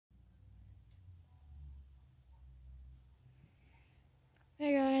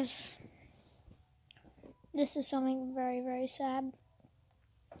This is something very, very sad.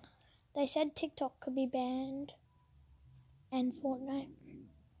 They said TikTok could be banned and Fortnite.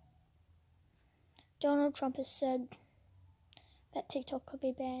 Donald Trump has said that TikTok could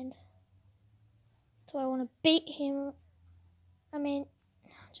be banned. So I want to beat him. I mean,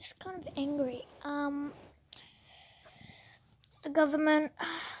 I'm just kind of angry. The government,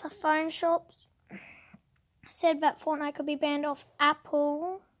 the phone shops, said that Fortnite could be banned off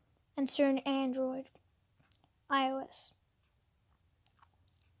Apple and soon Android, iOS.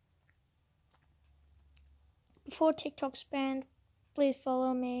 Before TikTok's banned, please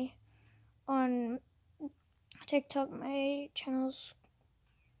follow me on TikTok. My channel's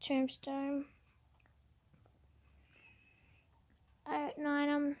Tombstone. At 9,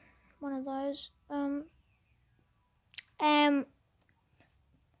 I'm one of those.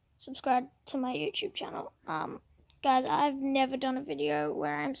 Subscribe to my YouTube channel. Guys, I've never done a video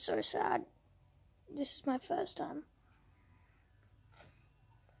where I'm so sad. This is my first time.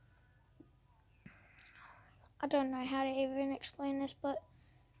 I don't know how to even explain this, but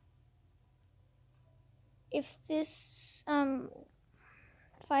if this,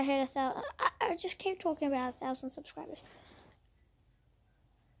 if I hit 1,000, I just keep talking about 1,000 subscribers.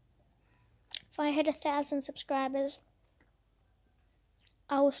 If I hit 1,000 subscribers,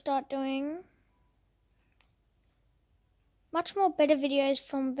 I will start doing much more better videos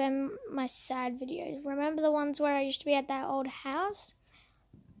from them, my sad videos. Remember the ones where I used to be at that old house?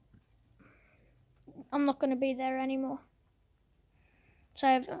 I'm not going to be there anymore. It's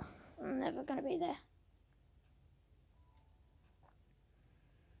over. I'm never going to be there.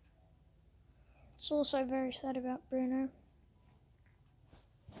 It's also very sad about Bruno.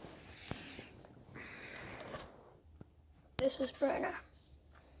 This is Bruno.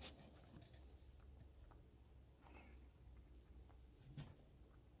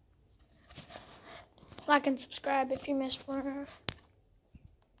 Like and subscribe if you missed Bruno.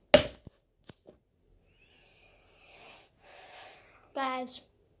 Guys,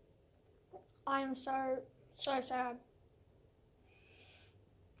 I am so sad.